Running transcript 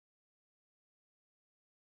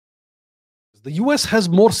The US has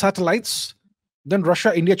more satellites than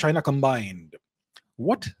Russia, India, China combined.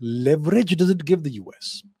 What leverage does it give the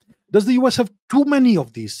US? Does the US have too many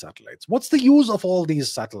of these satellites? What's the use of all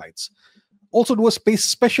these satellites? Also do a space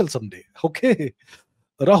special someday. Okay.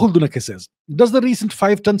 Rahul Dunake says, does the recent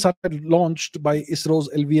 5-ton satellite launched by ISRO's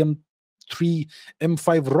LVM-3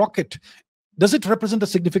 M5 rocket, does it represent a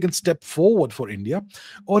significant step forward for India?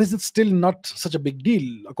 Or is it still not such a big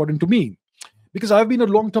deal, according to me? Because I've been a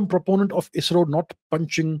long-term proponent of ISRO not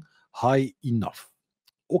punching high enough.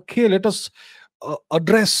 Okay, let us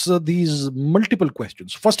address these multiple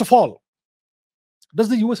questions. First of all, does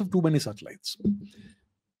the US have too many satellites?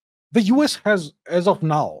 The US has, as of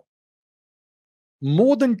now,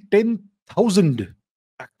 more than 10,000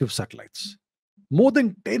 active satellites. More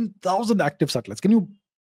than 10,000 active satellites. Can you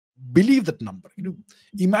believe that number? Can you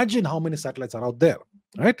imagine how many satellites are out there,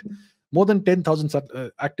 right? More than 10,000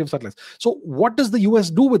 active satellites. So what does the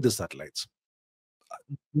US do with the satellites?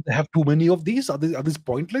 Do they have too many of these? Are these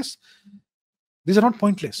pointless? These are not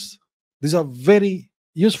pointless. These are very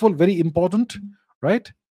useful, very important,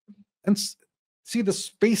 right? And see, the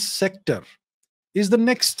space sector is the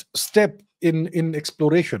next step in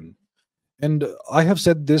exploration. And I have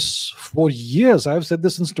said this for years. I have said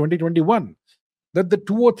this since 2021, that the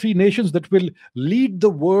 2 or 3 nations that will lead the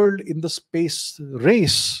world in the space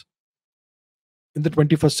race in the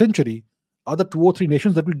 21st century are the 2 or 3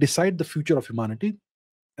 nations that will decide the future of humanity,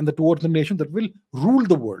 and the 2 or 3 nations that will rule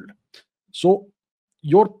the world. So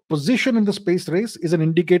your position in the space race is an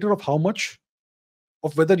indicator of how much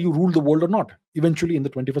of whether you rule the world or not eventually in the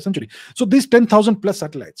 21st century. So these 10,000 plus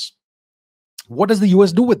satellites, what does the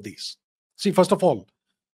US do with these? See, first of all,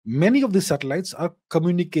 many of these satellites are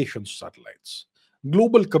communications satellites,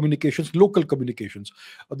 global communications, local communications.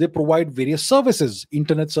 They provide various services,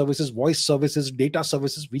 internet services, voice services, data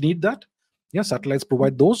services. We need that. Yeah, satellites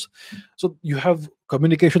provide those. So you have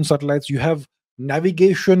communication satellites, you have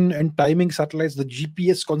navigation and timing satellites, the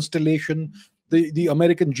GPS constellation, the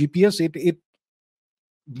American GPS, it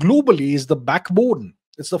globally is the backbone.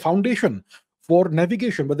 It's the foundation for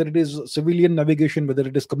navigation, whether it is civilian navigation, whether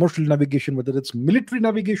it is commercial navigation, whether it's military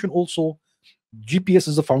navigation also. GPS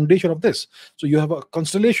is the foundation of this. So you have a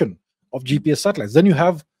constellation of GPS satellites. Then you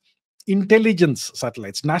have intelligence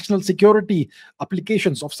satellites, national security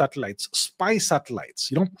applications of satellites, spy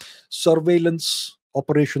satellites, surveillance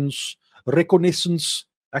operations, reconnaissance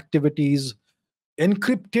activities,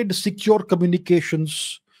 encrypted secure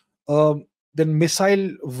communications, then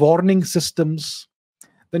missile warning systems.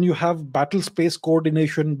 Then you have battle space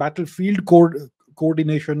coordination, battlefield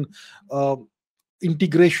coordination,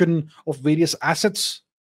 integration of various assets,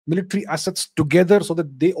 military assets together so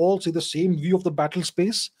that they all see the same view of the battle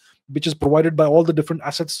space, which is provided by all the different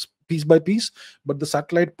assets piece by piece. But the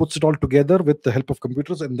satellite puts it all together with the help of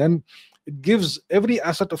computers, and then it gives every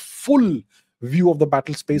asset a full view of the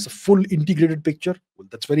battle space, a full integrated picture. Well,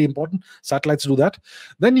 that's very important. Satellites do that.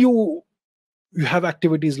 Then you have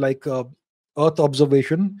activities like Earth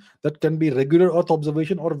observation, that can be regular Earth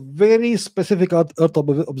observation or very specific Earth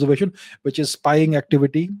observation, which is spying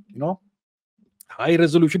activity, high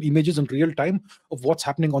resolution images in real time of what's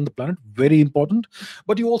happening on the planet. Very important.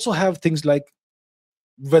 But you also have things like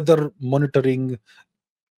weather monitoring,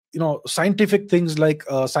 scientific things like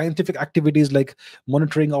scientific activities like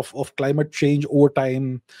monitoring of climate change over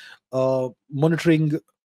time, monitoring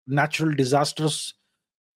natural disasters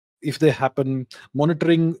if they happen,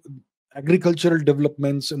 monitoring agricultural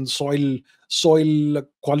developments and soil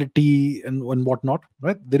quality and whatnot,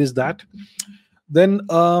 right? There is that. Then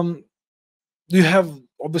you have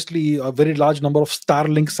obviously a very large number of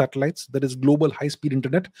Starlink satellites, that is global high-speed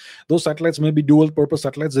internet. Those satellites may be dual purpose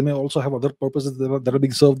satellites. They may also have other purposes that are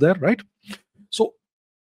being served there, right? So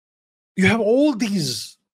you have all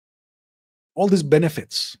these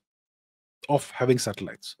benefits of having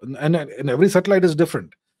satellites, and every satellite is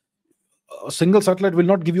different. A single satellite will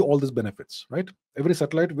not give you all these benefits, right? Every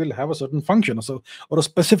satellite will have a certain function, or a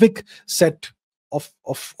specific set of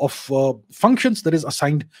functions that is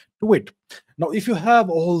assigned to it. Now, if you have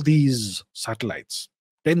all these satellites,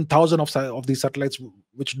 10,000 of these satellites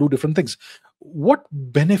which do different things, what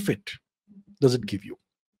benefit does it give you,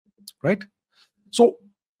 right? So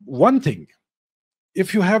one thing,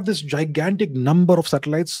 if you have this gigantic number of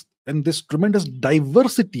satellites and this tremendous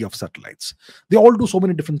diversity of satellites, they all do so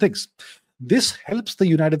many different things. This helps the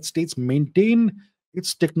United States maintain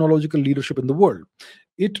its technological leadership in the world.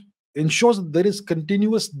 It ensures that there is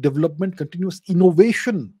continuous development, continuous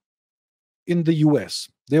innovation in the US.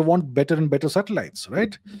 They want better and better satellites,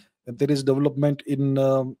 right? And there is development in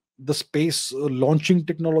the space launching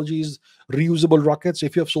technologies, reusable rockets.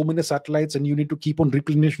 If you have so many satellites and you need to keep on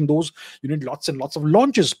replenishing those, you need lots and lots of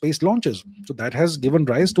launches, space launches. So that has given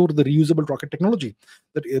rise to the reusable rocket technology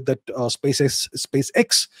that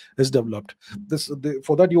SpaceX has developed.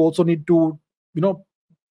 For that, you also need to,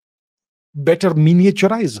 better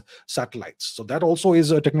miniaturize satellites. So that also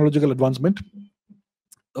is a technological advancement.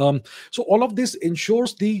 So all of this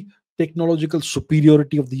ensures the technological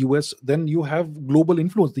superiority of the US. Then you have global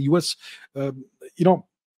influence. The US, the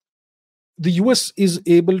US is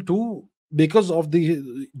able to, because of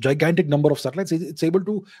the gigantic number of satellites, it's able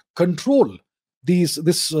to control this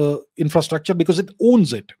infrastructure because it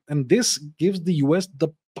owns it, and this gives the US the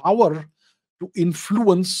power to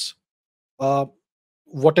influence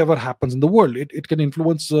whatever happens in the world. It can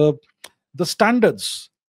influence the standards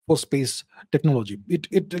for space technology.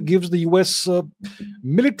 It gives the US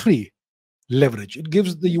military leverage. It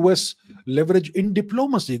gives the US leverage in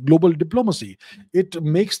diplomacy, global diplomacy. It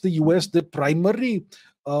makes the US the primary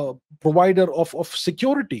provider of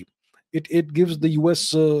security. It gives the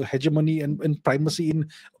US hegemony and primacy in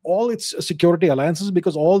all its security alliances,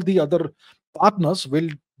 because all the other partners will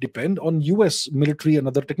depend on US military and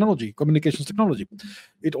other technology, communications technology.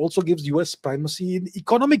 It also gives US primacy in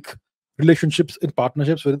economic relationships and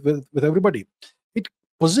partnerships with everybody. It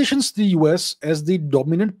positions the US as the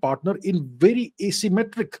dominant partner in very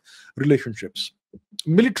asymmetric relationships.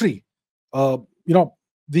 Military,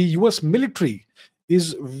 the US military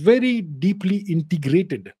is very deeply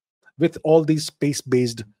integrated with all these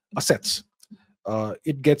space-based assets.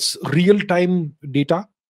 It gets real-time data,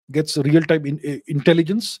 gets real-time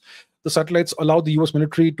intelligence. The satellites allow the US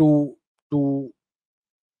military to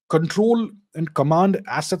control and command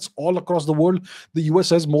assets all across the world. The US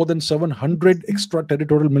has more than 700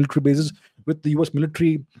 extraterritorial military bases, with the US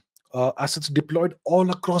military assets deployed all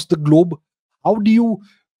across the globe. How do you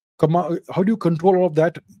control all of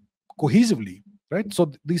that cohesively, right?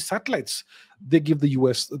 So these satellites, they give the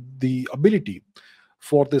US the ability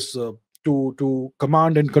for this to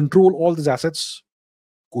command and control all these assets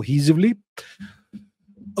cohesively.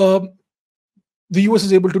 The US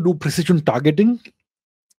is able to do precision targeting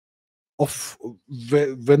of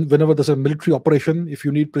whenever there's a military operation. If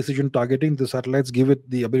you need precision targeting, the satellites give it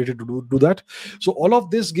the ability to do that. So all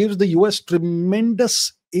of this gives the US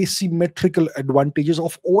tremendous asymmetrical advantages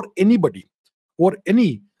over anybody or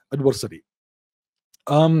any adversary.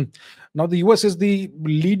 Now the US is the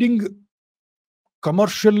leading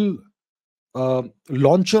commercial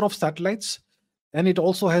launcher of satellites, and it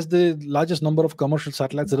also has the largest number of commercial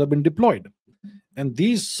satellites that have been deployed. And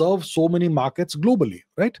these serve so many markets globally,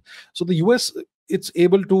 right? So the US, it's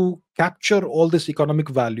able to capture all this economic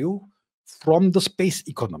value from the space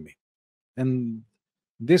economy. And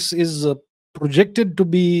this is projected to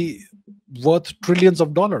be worth trillions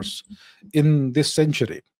of dollars in this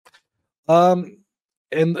century.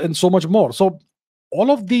 And so much more. So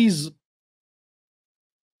all of these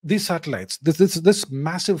satellites, this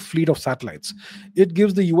massive fleet of satellites, it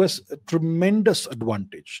gives the US a tremendous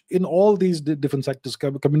advantage in all these different sectors: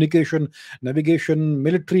 communication, navigation,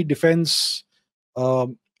 military, defense,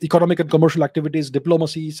 economic and commercial activities,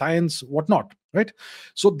 diplomacy, science, whatnot, right?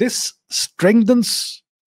 So this strengthens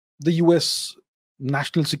the US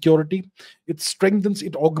national security.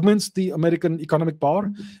 It augments the American economic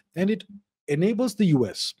power, and it enables the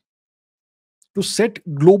US to set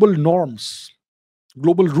global norms,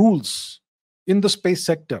 global rules in the space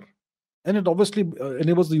sector. And it obviously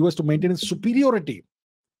enables the US to maintain its superiority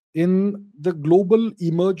in the global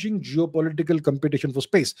emerging geopolitical competition for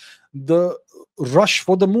space. The rush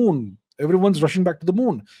for the moon, everyone's rushing back to the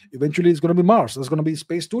moon. Eventually it's going to be Mars. There's going to be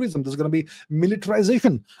space tourism. There's going to be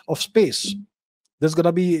militarization of space. There's going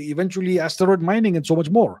to be eventually asteroid mining and so much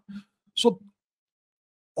more. So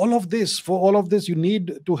for all of this, you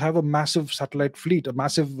need to have a massive satellite fleet, a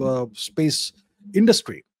massive space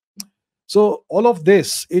industry. So all of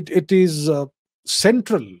this, it is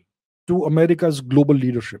central to America's global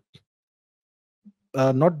leadership,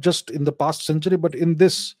 not just in the past century, but in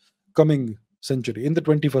this coming century, in the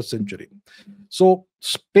 21st century. So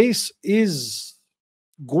space is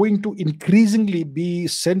going to increasingly be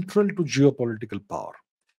central to geopolitical power.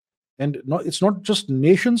 And it's not just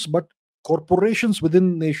nations, but corporations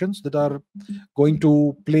within nations that are going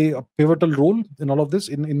to play a pivotal role in all of this,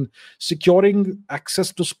 in securing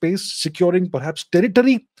access to space, securing perhaps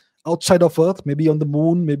territory outside of Earth, maybe on the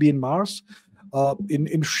moon, maybe in Mars,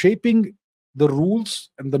 in shaping the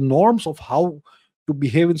rules and the norms of how to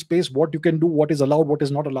behave in space, what you can do, what is allowed, what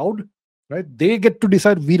is not allowed, right? They get to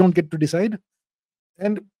decide, we don't get to decide.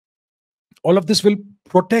 And all of this will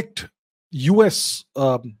protect US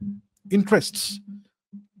interests,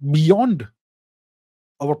 beyond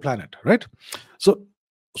our planet, right? So,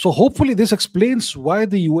 so hopefully this explains why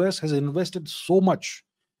the US has invested so much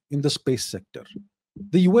in the space sector.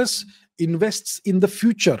 The US invests in the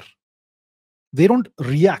future. They don't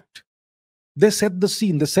react. They set the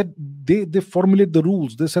scene. They formulate the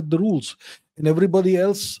rules. They set the rules, and everybody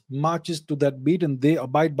else marches to that beat, and they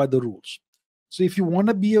abide by the rules. So if you want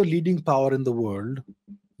to be a leading power in the world,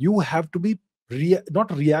 you have to be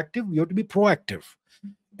not reactive. You have to be proactive.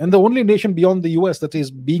 And the only nation beyond the US that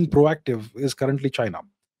is being proactive is currently China.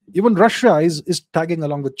 Even Russia is tagging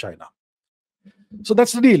along with China. So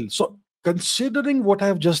that's the deal. So considering what I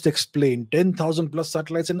have just explained, 10,000 plus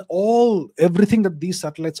satellites and everything that these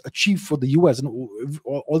satellites achieve for the US and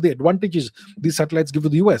all the advantages these satellites give to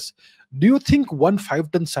the US, do you think one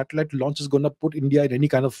 5-ton satellite launch is going to put India in any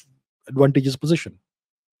kind of advantageous position?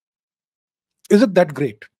 Is it that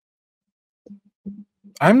great?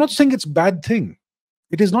 I'm not saying it's a bad thing.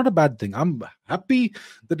 It is not a bad thing. I'm happy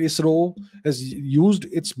that ISRO has used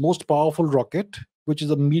its most powerful rocket, which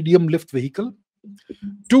is a medium lift vehicle,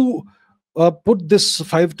 to put this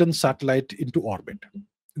 5-ton satellite into orbit.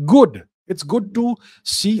 Good. It's good to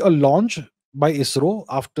see a launch by ISRO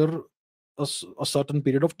after a certain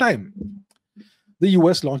period of time. The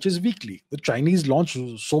US launches weekly. The Chinese launch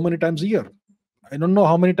so many times a year. I don't know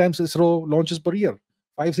how many times ISRO launches per year.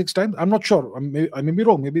 5, 6 times? I'm not sure. I may be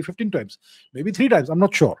wrong. Maybe 15 times. Maybe 3 times. I'm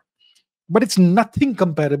not sure. But it's nothing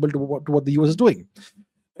comparable to what the US is doing.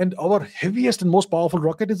 And our heaviest and most powerful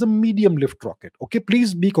rocket is a medium lift rocket. Okay,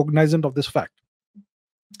 please be cognizant of this fact.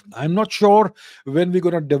 I'm not sure when we're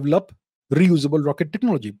going to develop reusable rocket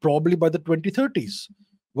technology. Probably by the 2030s,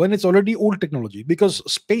 when it's already old technology, because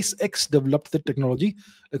SpaceX developed the technology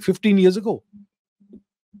like 15 years ago.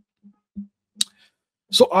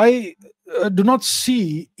 So I do not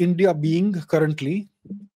see India being currently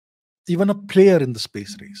even a player in the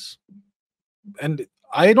space race. And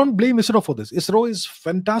I don't blame ISRO for this. ISRO is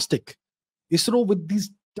fantastic. ISRO with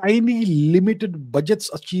these tiny limited budgets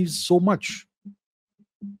achieves so much,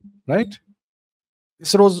 right?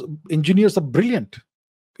 ISRO's engineers are brilliant.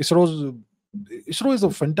 ISRO is a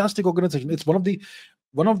fantastic organization. It's one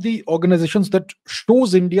of the organizations that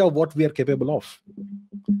shows India what we are capable of.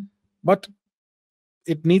 But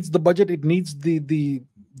it needs the budget. It needs the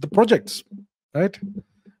projects, right?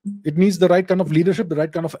 It needs the right kind of leadership, the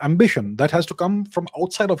right kind of ambition that has to come from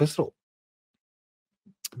outside of ISRO.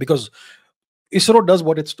 Because ISRO does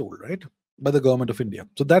what it's told, right? By the government of India.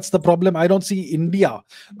 So that's the problem. I don't see India.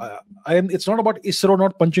 It's not about ISRO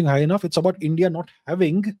not punching high enough. It's about India not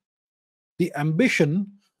having the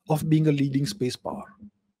ambition of being a leading space power.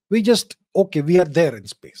 We are there in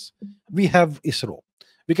space. We have ISRO.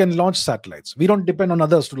 We can launch satellites. We don't depend on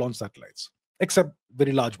others to launch satellites, except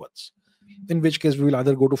very large ones. In which case, we will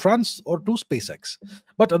either go to France or to SpaceX.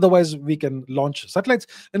 But otherwise, we can launch satellites.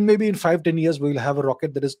 And maybe in 5-10 years, we will have a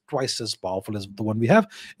rocket that is twice as powerful as the one we have.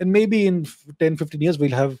 And maybe in 10-15 years,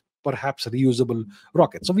 we'll have perhaps a reusable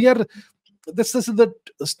rocket. So this is the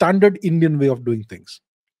standard Indian way of doing things.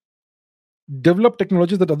 Develop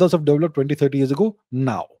technologies that others have developed 20-30 years ago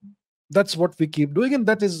now. That's what we keep doing. And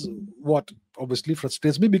that is what obviously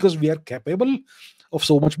frustrates me, because we are capable of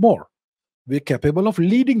so much more. We're capable of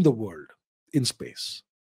leading the world in space.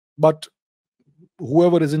 But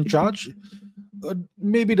whoever is in charge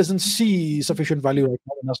maybe doesn't see sufficient value right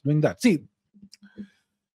now in us doing that. See,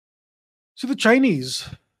 the Chinese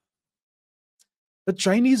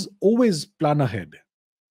always plan ahead.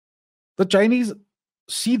 The Chinese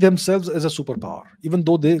see themselves as a superpower, even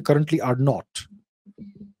though they currently are not.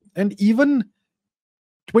 And even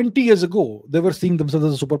 20 years ago, they were seeing themselves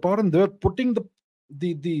as a superpower, and they were putting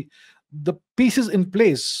the pieces in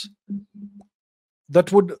place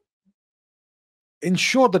that would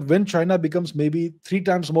ensure that when China becomes maybe 3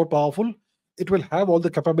 times more powerful, it will have all the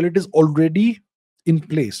capabilities already in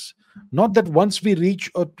place. Not that once we reach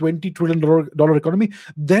a $20 trillion economy,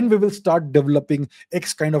 then we will start developing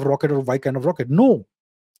X kind of rocket or Y kind of rocket. No,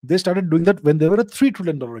 they started doing that when they were a $3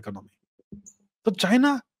 trillion economy. So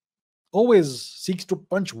China always seeks to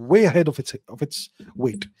punch way ahead of its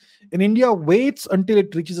weight. And India waits until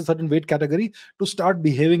it reaches a certain weight category to start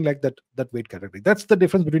behaving like that weight category. That's the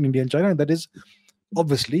difference between India and China, and that is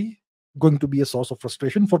obviously going to be a source of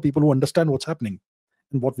frustration for people who understand what's happening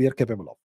and what we are capable of.